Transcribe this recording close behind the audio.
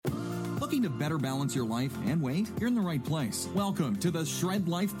Looking to better balance your life and weight? You're in the right place. Welcome to the Shred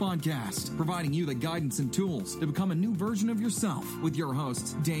Life Podcast, providing you the guidance and tools to become a new version of yourself with your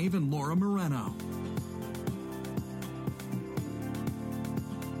hosts, Dave and Laura Moreno.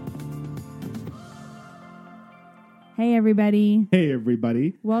 Hey, everybody. Hey,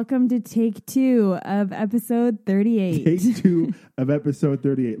 everybody. Welcome to take 2 of episode 38. Take 2 of episode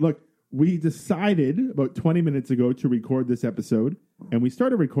 38. Look, we decided about 20 minutes ago to record this episode, and we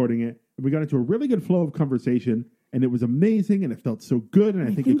started recording it, and we got into a really good flow of conversation, and it was amazing, and it felt so good, and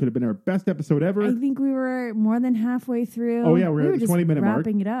I think it could have been our best episode ever. I think we were more than halfway through. Oh, yeah, we were at the just 20-minute mark.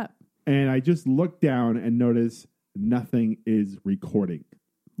 wrapping it up. And I just looked down and noticed nothing is recording.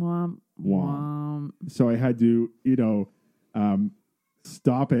 Womp, womp. So I had to,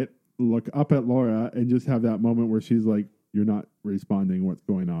 stop it, look up at Laura, and just have that moment where she's like, "You're not responding. What's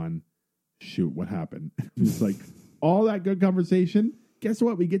going on? Shoot, what happened?" It's like all that good conversation. Guess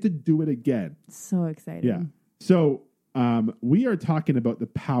what? We get to do it again. So exciting. Yeah. So we are talking about the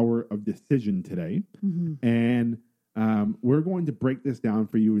power of decision today. Mm-hmm. And we're going to break this down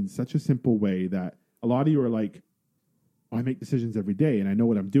for you in such a simple way that a lot of you are like, I make decisions every day and I know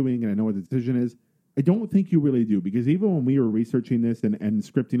what I'm doing and I know what the decision is. I don't think you really do, because even when we were researching this and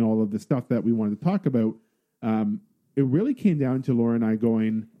scripting all of the stuff that we wanted to talk about, it really came down to Laura and I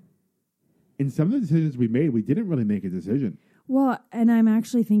going, in some of the decisions we made, we didn't really make a decision. Well, and I'm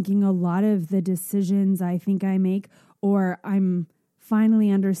actually thinking a lot of the decisions I think I make, or I'm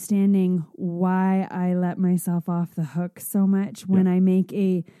finally understanding why I let myself off the hook so much when I make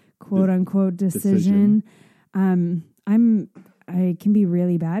a quote unquote decision. I can be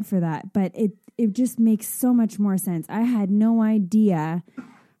really bad for that, but it just makes so much more sense. I had no idea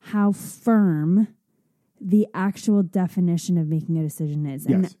how firm the actual definition of making a decision is.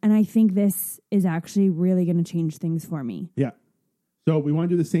 Yes. And I think this is actually really going to change things for me. Yeah. So we want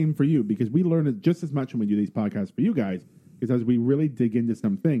to do the same for you, because we learn it just as much when we do these podcasts for you guys, because as we really dig into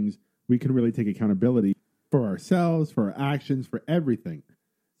some things, we can really take accountability for ourselves, for our actions, for everything.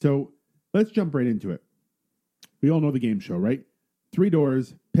 So let's jump right into it. We all know the game show, right? 3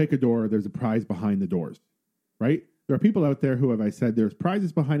 doors, pick a door, there's a prize behind the doors, right? There are people out there who, have I said, there's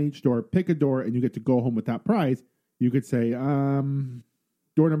prizes behind each door, pick a door, and you get to go home with that prize. You could say,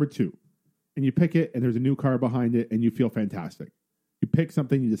 door number 2, and you pick it, and there's a new car behind it, and you feel fantastic. You pick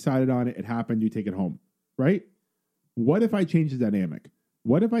something, you decided on it, it happened, you take it home, right? What if I changed the dynamic?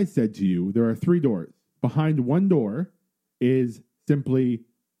 What if I said to you, there are 3 doors. Behind one door is simply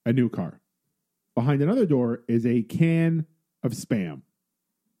a new car. Behind another door is a can of Spam,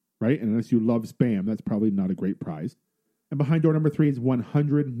 right? And unless you love Spam, that's probably not a great prize. And behind door number 3 is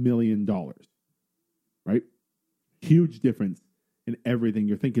 $100 million, right? Huge difference in everything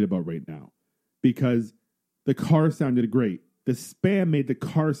you're thinking about right now, because the car sounded great. The Spam made the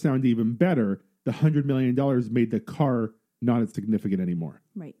car sound even better. The $100 million made the car not as significant anymore.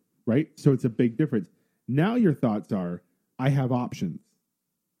 Right. Right? So it's a big difference. Now your thoughts are, I have options.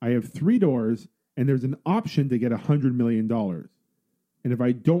 I have 3 doors, and there's an option to get $100 million. And if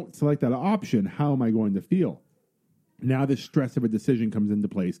I don't select that option, how am I going to feel? Now the stress of a decision comes into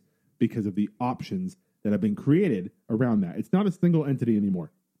place because of the options that have been created around that. It's not a single entity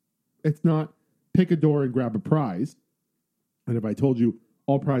anymore. It's not pick a door and grab a prize. And if I told you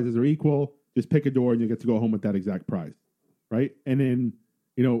all prizes are equal, just pick a door and you get to go home with that exact prize, right? And then,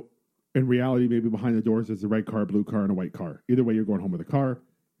 in reality, maybe behind the doors is a red car, blue car, and a white car. Either way, you're going home with a car.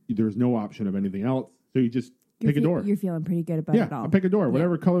 There's no option of anything else. So you just pick a door. You're feeling pretty good about it all. I pick a door.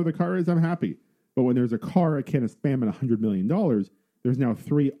 Whatever color the car is, I'm happy. But when there's a car, a can of Spam, and $100 million, there's now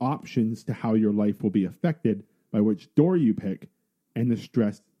 3 options to how your life will be affected by which door you pick, and the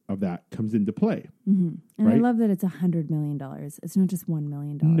stress of that comes into play. Mm-hmm. And right? I love that it's $100 million. It's not just $1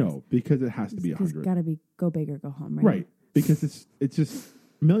 million. No, because it has to be 100. It's got to be go big or go home, right? Right. Because it's just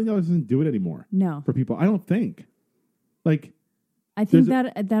 $1 million doesn't do it anymore. No. For people. I don't think. I think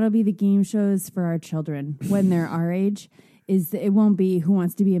that'll be the game shows for our children when they're our age. It won't be who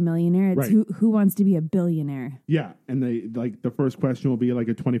wants to be a millionaire. It's who wants to be a billionaire. Yeah. And the first question will be like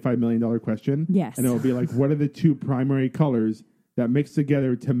a $25 million question. Yes. And it'll be like, what are the 2 primary colors that mix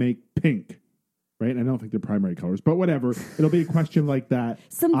together to make pink? Right? And I don't think they're primary colors, but whatever. It'll be a question like that.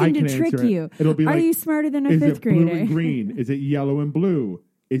 Something to trick you. It'll be are like, you smarter than a 5th grader? Is it blue and green? Is it yellow and blue?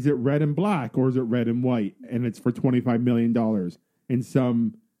 Is it red and black? Or is it red and white? And it's for $25 million.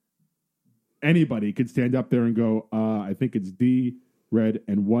 And anybody could stand up there and go, I think it's D, red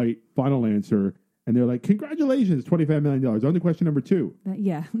and white. Final answer. And they're like, congratulations, $25 million. On to question number 2.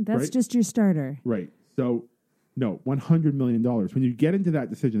 That's right? just your starter. Right. So, no, $100 million. When you get into that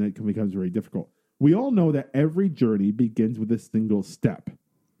decision, it becomes very difficult. We all know that every journey begins with a single step.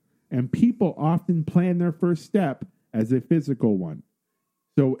 And people often plan their first step as a physical one.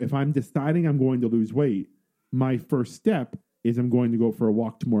 So if I'm deciding I'm going to lose weight, my first step is I'm going to go for a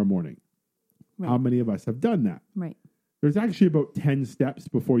walk tomorrow morning. Right. How many of us have done that? Right. There's actually about 10 steps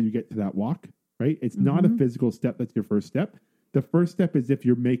before you get to that walk, right? It's not a physical step. That's your first step. The first step is if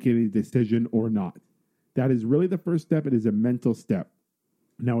you're making a decision or not. That is really the first step. It is a mental step.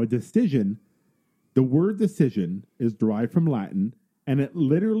 Now, a decision, the word decision is derived from Latin, and it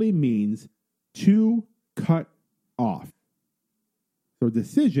literally means to cut off. So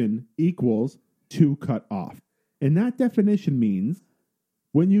decision equals to cut off. And that definition means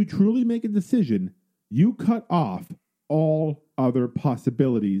when you truly make a decision, you cut off all other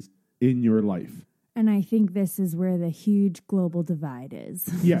possibilities in your life. And I think this is where the huge global divide is.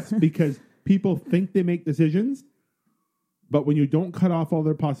 Yes, because people think they make decisions, but when you don't cut off all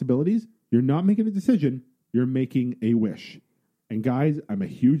their possibilities, you're not making a decision, you're making a wish. And guys, I'm a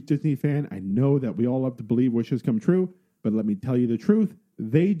huge Disney fan. I know that we all love to believe wishes come true, but let me tell you the truth,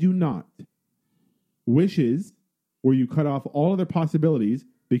 they do not. Wishes, where you cut off all other possibilities,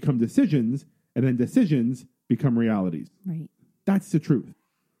 become decisions, and then decisions become realities. Right. That's the truth.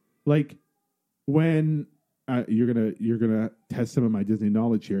 Like when you're gonna test some of my Disney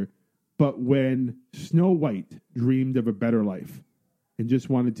knowledge here, but when Snow White dreamed of a better life and just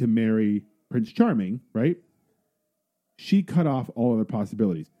wanted to marry Prince Charming, right? She cut off all other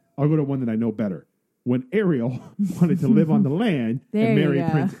possibilities. I'll go to one that I know better. When Ariel wanted to live on the land and marry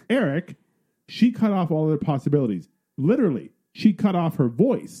Prince Eric, she cut off all other possibilities. Literally, she cut off her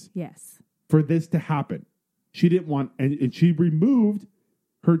voice. Yes. For this to happen. She didn't want, and she removed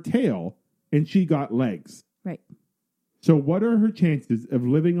her tail and she got legs. Right. So what are her chances of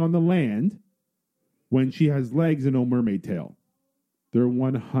living on the land when she has legs and no mermaid tail? They're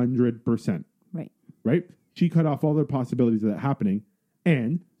 100%. Right. Right? She cut off all the possibilities of that happening.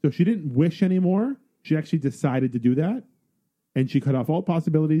 And so she didn't wish anymore. She actually decided to do that. And she cut off all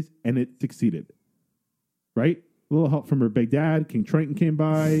possibilities and it succeeded. Right? A little help from her big dad. King Triton came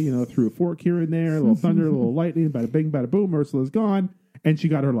by, threw a fork here and there, a little thunder, a little lightning, bada bing, bada boom. Ursula's gone, and she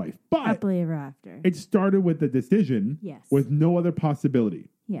got her life. But happily ever after. It started with a decision with no other possibility.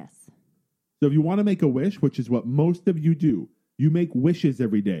 Yes. So if you want to make a wish, which is what most of you do, you make wishes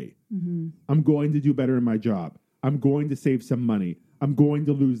every day. Mm-hmm. I'm going to do better in my job. I'm going to save some money. I'm going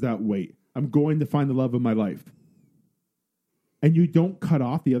to lose that weight. I'm going to find the love of my life. And you don't cut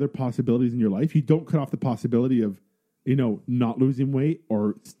off the other possibilities in your life. You don't cut off the possibility of, not losing weight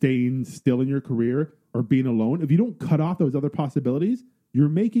or staying still in your career or being alone. If you don't cut off those other possibilities, you're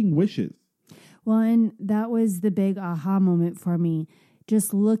making wishes. Well, and that was the big aha moment for me.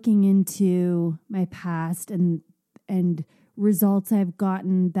 Just looking into my past and results I've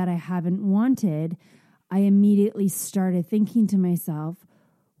gotten that I haven't wanted, I immediately started thinking to myself,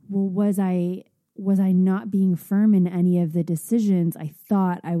 well, was I not being firm in any of the decisions I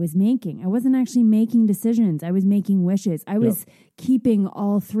thought I was making? I wasn't actually making decisions. I was making wishes. I was keeping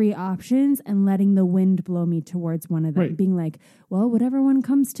all three options and letting the wind blow me towards one of them, being like, well, whatever one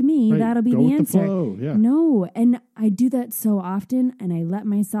comes to me, that'll be the answer. No, and I do that so often, and I let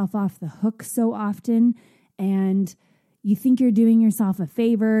myself off the hook so often, and you think you're doing yourself a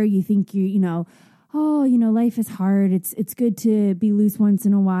favor. You think life is hard. It's good to be loose once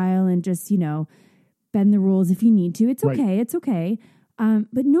in a while and just, bend the rules if you need to. It's okay. It's okay.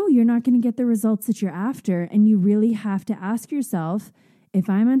 But no, you're not going to get the results that you're after. And you really have to ask yourself, if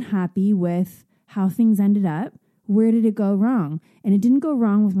I'm unhappy with how things ended up, where did it go wrong? And it didn't go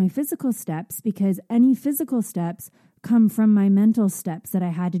wrong with my physical steps, because any physical steps come from my mental steps that I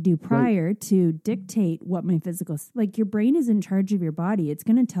had to do prior to dictate what my physical, like your brain is in charge of your body. It's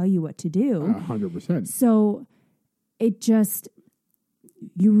going to tell you what to do. 100%. So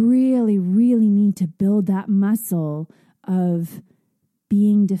you really, really need to build that muscle of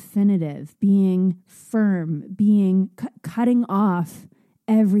being definitive, being firm, being cutting off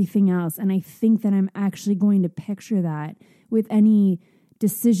everything else. And I think that I'm actually going to picture that with any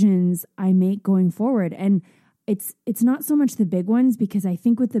decisions I make going forward. And it's not so much the big ones, because I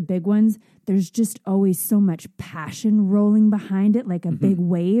think with the big ones, there's just always so much passion rolling behind it, like a big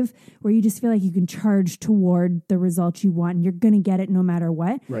wave, where you just feel like you can charge toward the result you want and you're going to get it no matter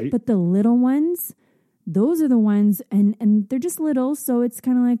what. Right. But the little ones, those are the ones, and they're just little. So it's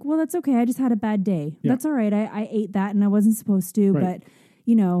kind of like, well, that's okay. I just had a bad day. Yeah. That's all right. I ate that and I wasn't supposed to, but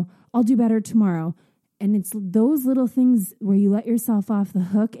I'll do better tomorrow. And it's those little things where you let yourself off the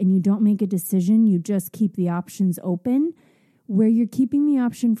hook and you don't make a decision. You just keep the options open, where you're keeping the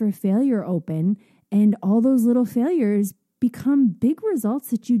option for failure open. And all those little failures become big results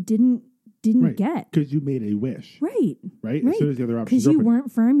that you didn't didn't get. Because you made a wish. Right. Right? As soon as the other options Because you open.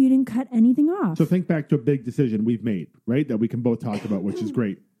 weren't firm, you didn't cut anything off. So think back to a big decision we've made, right? That we can both talk about, which is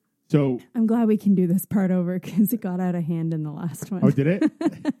great. So, I'm glad we can do this part over because it got out of hand in the last one. oh, did it?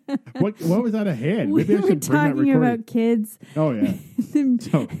 What was out of hand? We Maybe I were should bring that talking recording. about kids. Oh, yeah.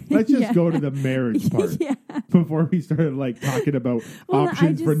 So let's just go to the marriage part Yeah. before we started like talking about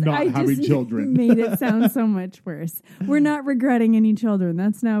options for not having children. Made it sound so much worse. We're not regretting any children.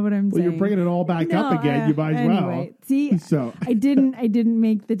 That's not what I'm Well, saying. you're bringing it all back up again. You might as anyway, well. See, So I didn't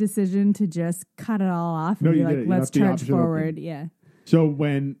make the decision to just cut it all off and No, be you like, didn't. You let's left the charge option open. forward. Yeah. So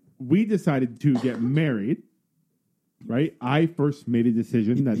when we decided to get married, right, I first made a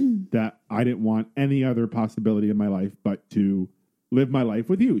decision that I didn't want any other possibility in my life but to live my life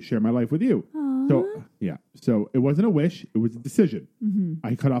with you, share my life with you. Aww. So, yeah. So it wasn't a wish. It was a decision. Mm-hmm.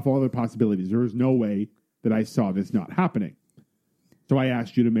 I cut off all other possibilities. There was no way that I saw this not happening. So I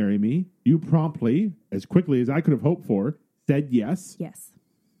asked you to marry me. You promptly, as quickly as I could have hoped for, said yes. Yes.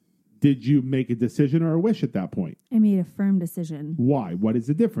 Did you make a decision or a wish at that point? I made a firm decision. Why? What is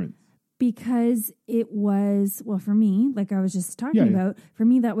the difference? Because it was, well, for me, like I was just talking Yeah, yeah. about, for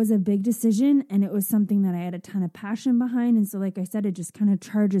me, that was a big decision and it was something that I had a ton of passion behind. And so, like I said, it just kind of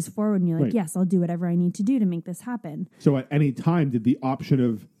charges forward and you're like, Right. yes, I'll do whatever I need to do to make this happen. So at any time, did the option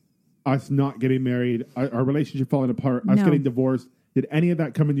of us not getting married, our relationship falling apart, us No. getting divorced, did any of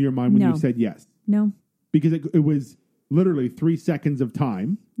that come into your mind when No. you said yes? No. Because it was literally 3 seconds of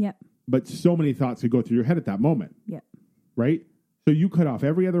time, Yep. but so many thoughts could go through your head at that moment, Yep. right? So you cut off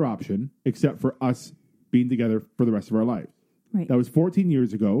every other option except for us being together for the rest of our lives. Right. That was 14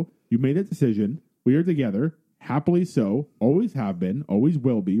 years ago. You made a decision. We are together, happily so, always have been, always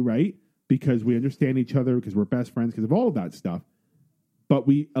will be, right? Because we understand each other, because we're best friends, because of all of that stuff. But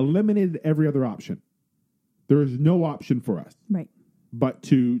we eliminated every other option. There is no option for us Right. but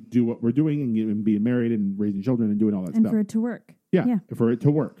to do what we're doing and being married and raising children and doing all that And stuff. for it to work. Yeah, Yeah. for it to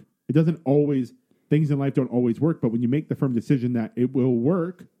work. It doesn't always, things in life don't always work, but when you make the firm decision that it will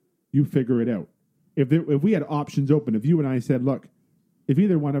work, you figure it out. If we had options open, if you and I said, look, if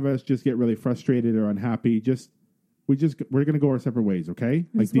either one of us just get really frustrated or unhappy, we're going to go our separate ways, okay?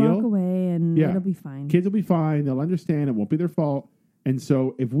 Just deal? walk away and Yeah. it'll be fine. Kids will be fine. They'll understand. It won't be their fault. And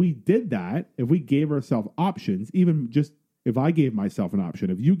so if we did that, if we gave ourselves options, even just if I gave myself an option,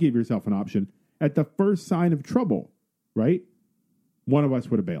 if you gave yourself an option, at the first sign of trouble, right, one of us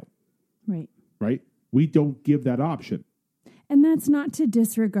would have bailed, Right. right? We don't give that option. And that's not to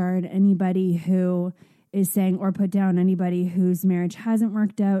disregard anybody who is saying or put down anybody whose marriage hasn't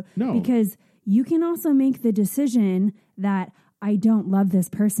worked out. No. Because you can also make the decision that I don't love this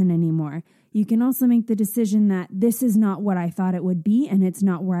person anymore. You can also make the decision that this is not what I thought it would be and it's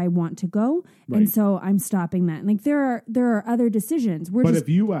not where I want to go. Right. And so I'm stopping that. Like there are other decisions. But if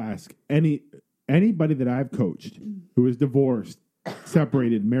you ask anybody that I've coached who is divorced,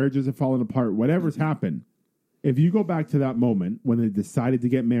 separated, marriages have fallen apart, whatever's happened, if you go back to that moment when they decided to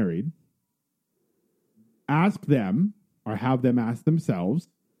get married, ask them or have them ask themselves,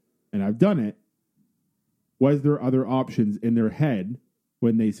 and I've done it, was there other options in their head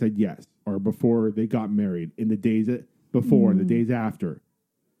when they said yes or before they got married, in the days before, the days after?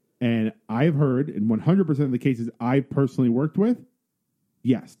 And I've heard in 100% of the cases I personally worked with,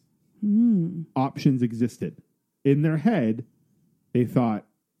 yes, options existed. In their head, they thought,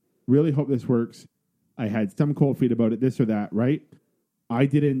 really hope this works. I had some cold feet about it, this or that, right? I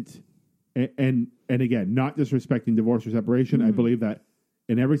didn't, and again, not disrespecting divorce or separation. I believe that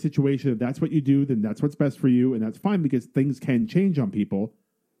in every situation, if that's what you do, then that's what's best for you, and that's fine because things can change on people.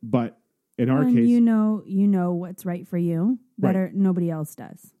 But in our case, you know what's right for you better. Nobody else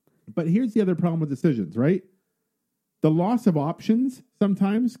does. But here's the other problem with decisions, right? The loss of options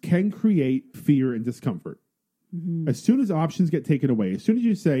sometimes can create fear and discomfort. As soon as options get taken away, as soon as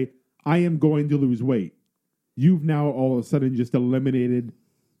you say, I am going to lose weight, you've now all of a sudden just eliminated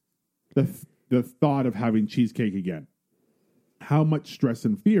the thought of having cheesecake again. How much stress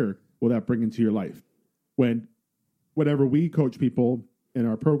and fear will that bring into your life? Whenever we coach people in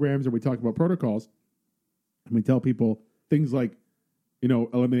our programs or we talk about protocols, and we tell people things like,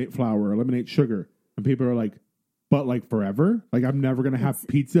 eliminate flour, eliminate sugar. And people are like, but like forever? Like I'm never going to have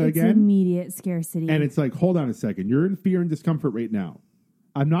pizza It's again? immediate scarcity. And it's like, hold on a second. You're in fear and discomfort right now.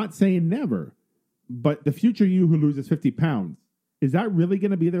 I'm not saying never, but the future you who loses 50 pounds, is that really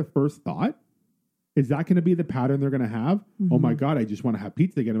going to be their first thought? Is that going to be the pattern they're going to have? Oh my God, I just want to have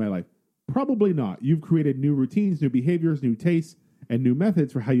pizza again in my life. Probably not. You've created new routines, new behaviors, new tastes, and new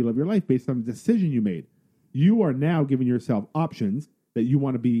methods for how you live your life based on the decision you made. You are now giving yourself options that you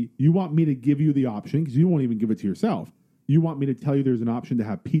want me to give you the option, because you won't even give it to yourself. You want me to tell you there's an option to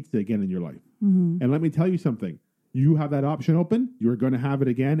have pizza again in your life. And let me tell you something. You have that option open, you're going to have it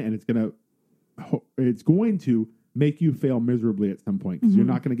again, and it's going to make you fail miserably at some point because you're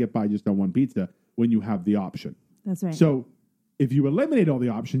not going to get by just on one pizza when you have the option. That's right. So if you eliminate all the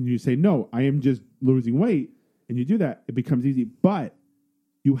options, you say, no, I am just losing weight, and you do that, it becomes easy. But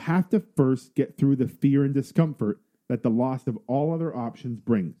you have to first get through the fear and discomfort that the loss of all other options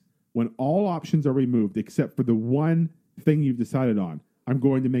brings. When all options are removed, except for the one thing you've decided on, I'm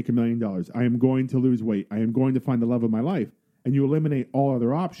going to make $1 million. I am going to lose weight. I am going to find the love of my life. And you eliminate all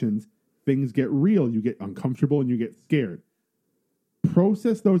other options, things get real. You get uncomfortable and you get scared.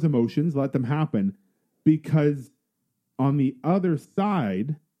 Process those emotions, let them happen, because on the other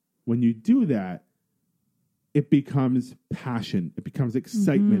side, when you do that, it becomes passion. It becomes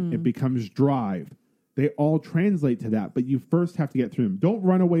excitement. It becomes drive. They all translate to that, but you first have to get through them. Don't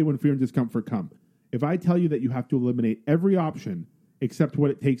run away when fear and discomfort come. If I tell you that you have to eliminate every option except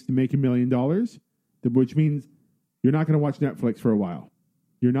what it takes to make $1 million, which means you're not going to watch Netflix for a while.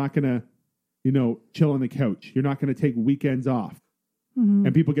 You're not going to, chill on the couch. You're not going to take weekends off.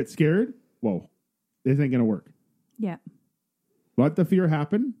 And people get scared. Whoa, this ain't going to work. Yeah. Let the fear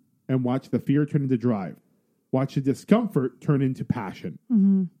happen and watch the fear turn into drive. Watch the discomfort turn into passion.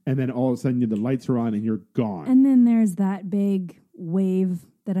 And then all of a sudden the lights are on and you're gone. And then there's that big wave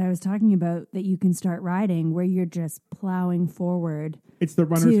that I was talking about that you can start riding where you're just plowing forward. It's the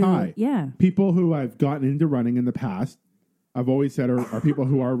runner's high. Yeah. People who I've gotten into running in the past, I've always said, or people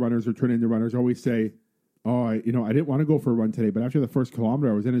who are runners or turn into runners always say, oh, I didn't want to go for a run today, but after the first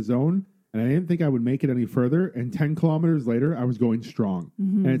kilometer, I was in a zone and I didn't think I would make it any further. And 10 kilometers later, I was going strong.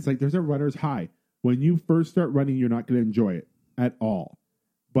 And it's like, there's a runner's high. When you first start running, you're not going to enjoy it at all.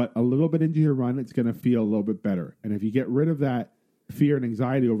 But a little bit into your run, it's going to feel a little bit better. And if you get rid of that fear and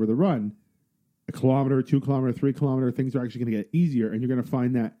anxiety over the run, 1 kilometer, 2 kilometer, 3 kilometer, things are actually going to get easier. And you're going to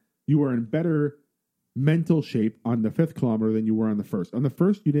find that you are in better mental shape on the 5th kilometer than you were on the first. On the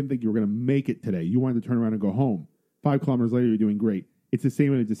first, you didn't think you were going to make it today. You wanted to turn around and go home. 5 kilometers later, you're doing great. It's the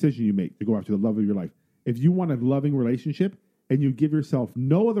same in a decision you make to go after the love of your life. If you want a loving relationship and you give yourself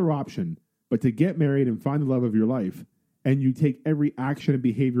no other option but to get married and find the love of your life, and you take every action and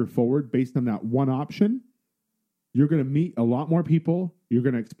behavior forward based on that one option, you're going to meet a lot more people, you're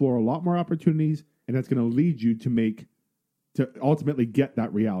going to explore a lot more opportunities, and that's going to lead you to ultimately get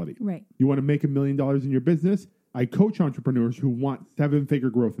that reality. Right. You want to make $1 million in your business? I coach entrepreneurs who want 7-figure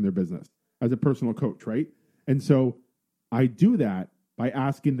growth in their business as a personal coach, right? And so I do that by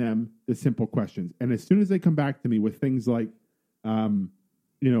asking them the simple questions. And as soon as they come back to me with things like,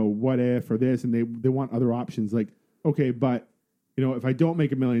 what if or this, and they want other options, like, okay, but if I don't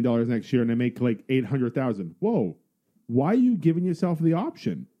make $1 million next year and I make like 800,000, whoa, why are you giving yourself the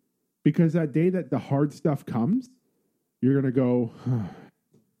option? Because that day that the hard stuff comes, you're going to go,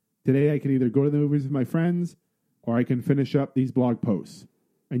 today I can either go to the movies with my friends or I can finish up these blog posts.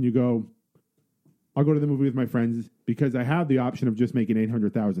 And you go, I'll go to the movie with my friends because I have the option of just making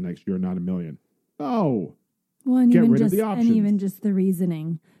 800,000 next year, not $1 million. Oh, well, and get even rid of just the options. and even just the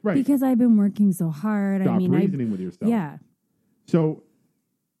reasoning, right? Because I've been working so hard. Stop reasoning with yourself. Yeah. So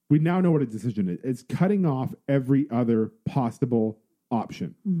we now know what a decision is. It's cutting off every other possible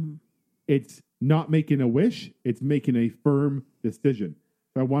option. It's not making a wish. It's making a firm decision.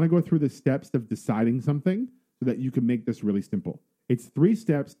 So I want to go through the steps of deciding something so that you can make this really simple. It's 3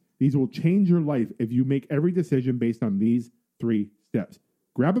 steps. These will change your life if you make every decision based on these 3 steps.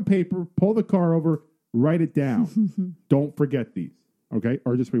 Grab a paper, pull the car over, write it down. Don't forget these, okay?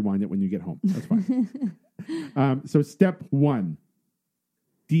 Or just rewind it when you get home. That's fine. So step 1,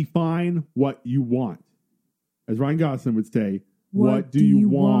 define what you want. As Ryan Gosling would say, what do you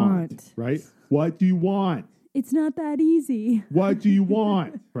want? Right? What do you want? It's not that easy. What do you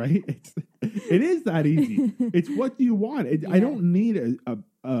want? Right? It is that easy. It's what do you want? I don't need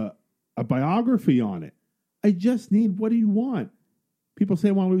a biography on it. I just need what do you want? People say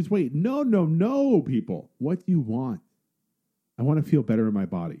I want to lose weight. No, people. What do you want? I want to feel better in my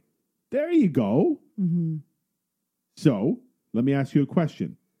body. There you go. So let me ask you a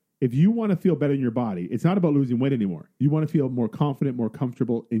question. If you want to feel better in your body, it's not about losing weight anymore. You want to feel more confident, more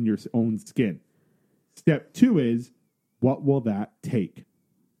comfortable in your own skin. Step 2 is, what will that take?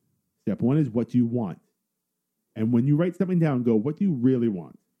 Step 1 is, what do you want? And when you write something down, go, what do you really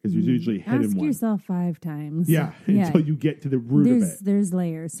want? Because there's usually a hidden one. Ask yourself 5 times. Yeah, until you get to the root of it. There's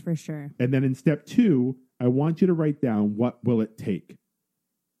layers for sure. And then in step 2, I want you to write down, what will it take?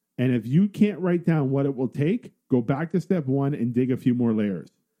 And if you can't write down what it will take, go back to step 1 and dig a few more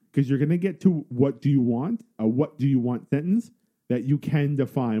layers. Because you're going to get to what do you want, a what do you want sentence that you can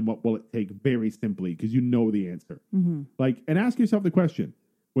define what will it take very simply because you know the answer. Mm-hmm. Like, and ask yourself the question.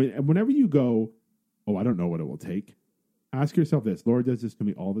 Whenever you go, oh, I don't know what it will take. Ask yourself this. Laura does this to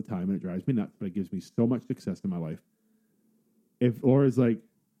me all the time, and it drives me nuts, but it gives me so much success in my life. If Laura's like,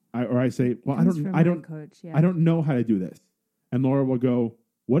 I say, well, I don't know how to do this. And Laura will go,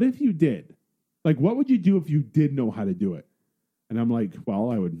 what if you did? Like, what would you do if you did know how to do it? And I'm like, well,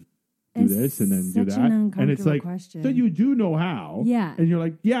 I would do this and then do that. And it's like, question. So you do know how. Yeah. And you're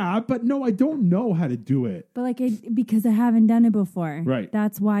like, yeah, but no, I don't know how to do it. But like, because I haven't done it before. Right.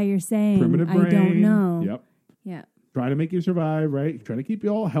 That's why you're saying, primitive brain. I don't know. Yep. Yeah. Trying to make you survive, right? Trying to keep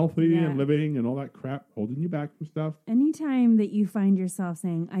you all healthy Yeah. and living and all that crap, holding you back from stuff. Anytime that you find yourself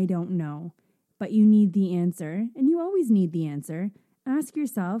saying, I don't know, but you need the answer, and you always need the answer, ask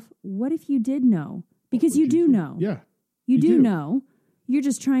yourself, what if you did know? Because you do know. Yeah. You do know. You're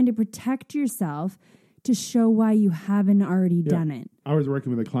just trying to protect yourself to show why you haven't already done it. I was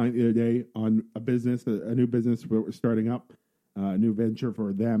working with a client the other day on a business, a new business where we're starting up, a new venture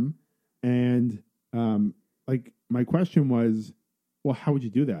for them. And like my question was, well, how would you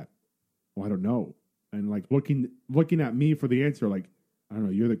do that? Well, I don't know. And like looking at me for the answer, like, I don't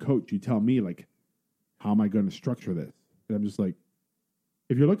know, you're the coach. You tell me, like, how am I going to structure this? And I'm just like,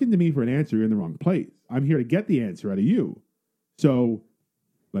 if you're looking to me for an answer, you're in the wrong place. I'm here to get the answer out of you. So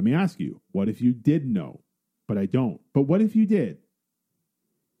let me ask you, what if you did know, but I don't? But what if you did,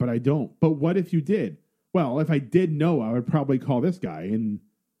 but I don't? But what if you did? Well, if I did know, I would probably call this guy and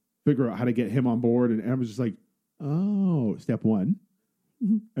figure out how to get him on board. And I was just like, oh, step one.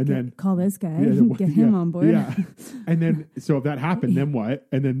 And then call this guy, get him on board. Yeah. And then, so if that happened, then what?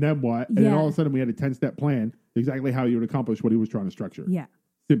 And then what? And then all of a sudden we had a 10-step plan, exactly how you would accomplish what he was trying to structure. Yeah.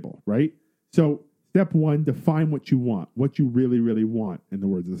 Simple, right? So step one, define what you want, what you really, really want, in the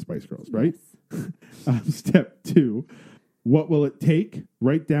words of the Spice Girls, right? Yes. Step two, what will it take?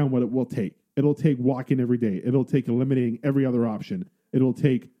 Write down what it will take. It'll take walking every day. It'll take eliminating every other option. It'll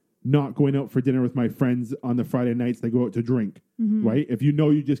take not going out for dinner with my friends on the Friday nights they go out to drink, right? If you know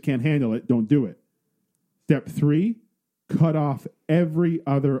you just can't handle it, don't do it. Step three, cut off every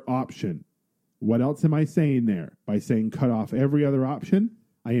other option. What else am I saying there? By saying cut off every other option,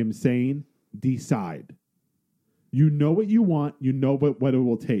 I am saying decide. You know what you want. You know what it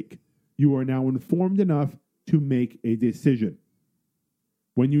will take. You are now informed enough to make a decision.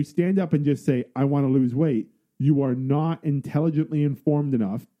 When you stand up and just say, I want to lose weight, you are not intelligently informed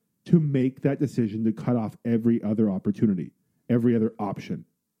enough to make that decision to cut off every other opportunity, every other option.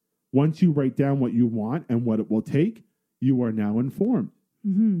 Once you write down what you want and what it will take, you are now informed.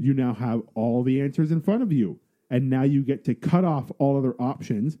 Mm-hmm. You now have all the answers in front of you. And now you get to cut off all other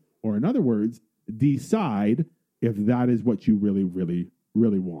options, or in other words, decide if that is what you really, really,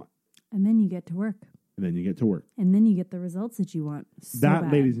 really want. And then you get to work. And then you get to work. And then you get the results that you want.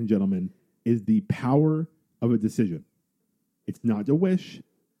 That, ladies and gentlemen, is the power of a decision. It's not a wish.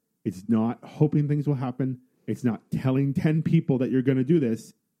 It's not hoping things will happen. It's not telling 10 people that you're going to do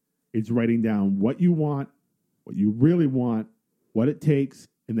this. It's writing down what you want, what you really want, what it takes,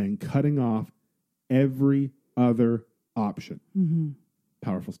 and then cutting off every other option. Mm-hmm.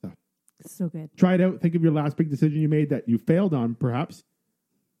 Powerful stuff. So good. Try it out. Think of your last big decision you made that you failed on, perhaps.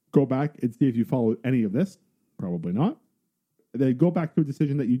 Go back and see if you followed any of this. Probably not. Then go back to a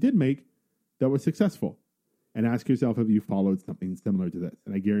decision that you did make that was successful. And ask yourself if you followed something similar to this.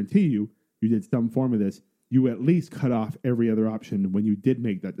 And I guarantee you did some form of this. You at least cut off every other option when you did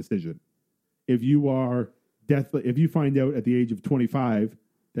make that decision. If you find out at the age of 25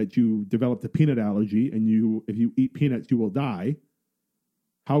 that you developed a peanut allergy and if you eat peanuts, you will die,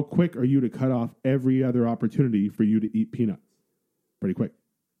 how quick are you to cut off every other opportunity for you to eat peanuts? Pretty quick,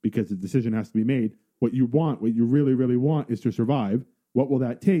 because the decision has to be made. What you really, really want is to survive. What will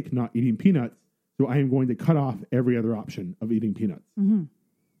that take? Not eating peanuts. So I am going to cut off every other option of eating peanuts. Mm-hmm.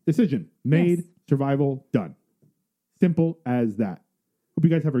 Decision made, yes. Survival done. Simple as that. Hope you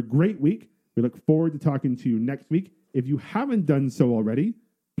guys have a great week. We look forward to talking to you next week. If you haven't done so already,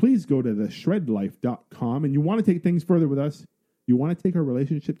 please go to theshredlife.com, and you want to take things further with us. You want to take our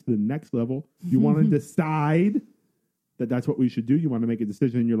relationship to the next level. You want to decide that that's what we should do. You want to make a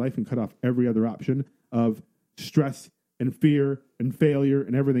decision in your life and cut off every other option of stress and fear and failure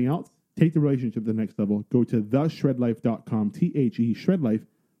and everything else. Take the relationship to the next level. Go to theshredlife.com,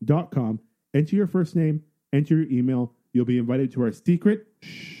 theshredlife.com. Enter your first name, enter your email. You'll be invited to our secret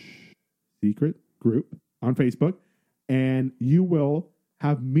group on Facebook, and you will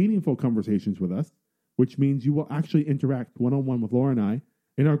have meaningful conversations with us, which means you will actually interact one-on-one with Laura and I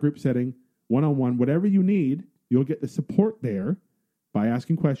in our group setting, one-on-one. Whatever you need, you'll get the support there by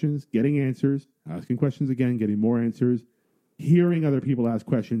asking questions, getting answers, asking questions again, getting more answers, hearing other people ask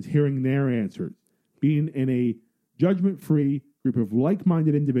questions, hearing their answers, being in a judgment-free group of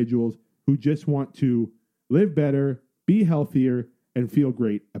like-minded individuals who just want to live better, be healthier, and feel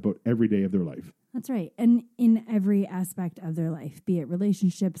great about every day of their life. That's right. And in every aspect of their life, be it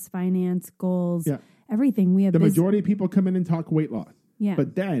relationships, finance, goals, everything. We have the majority of people come in and talk weight loss. Yeah.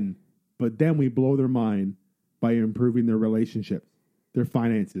 But then we blow their mind by improving their relationships, their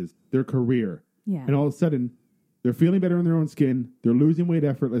finances, their career. Yeah. And all of a sudden, they're feeling better in their own skin. They're losing weight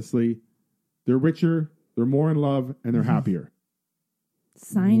effortlessly. They're richer. They're more in love, and they're happier.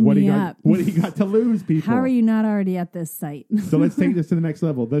 Sign me up. What do you got to lose, people? How are you not already at this site? So let's take this to the next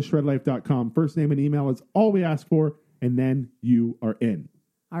level. TheShredLife.com. First name and email is all we ask for, and then you are in.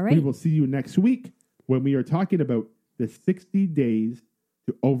 All right. We will see you next week when we are talking about the 60 days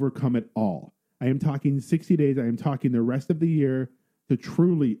to overcome it all. I am talking 60 days. I am talking the rest of the year to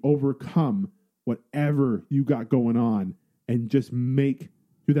truly overcome whatever you got going on and just make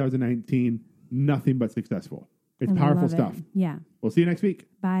 2019 nothing but successful. It's powerful stuff. Yeah. We'll see you next week.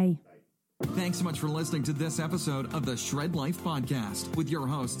 Bye. Thanks so much for listening to this episode of the Shred Life Podcast with your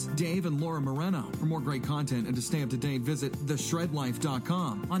hosts, Dave and Laura Moreno. For more great content and to stay up to date, visit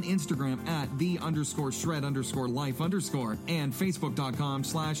theshredlife.com, on Instagram at @the_shred_life_ and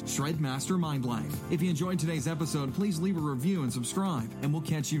Facebook.com/ShredMasterMindLife. If you enjoyed today's episode, please leave a review and subscribe, and we'll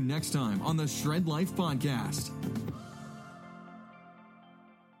catch you next time on the Shred Life Podcast.